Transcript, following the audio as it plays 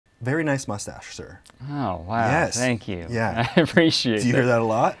Very nice mustache, sir. Oh, wow. Yes. Thank you. Yeah. I appreciate it. Do you hear that a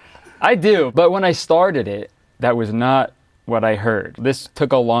lot? I do, but when I started it, that was not what I heard. This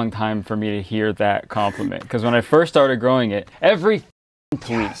took a long time for me to hear that compliment, because when I first started growing it, every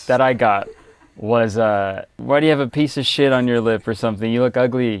tweet that I got was, why do you have a piece of shit on your lip or something? You look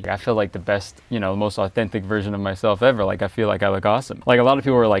ugly. I feel like the best, you know, most authentic version of myself ever. Like, I feel like I look awesome. Like, a lot of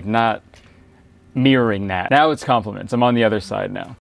people were like not mirroring that. Now it's compliments. I'm on the other side now.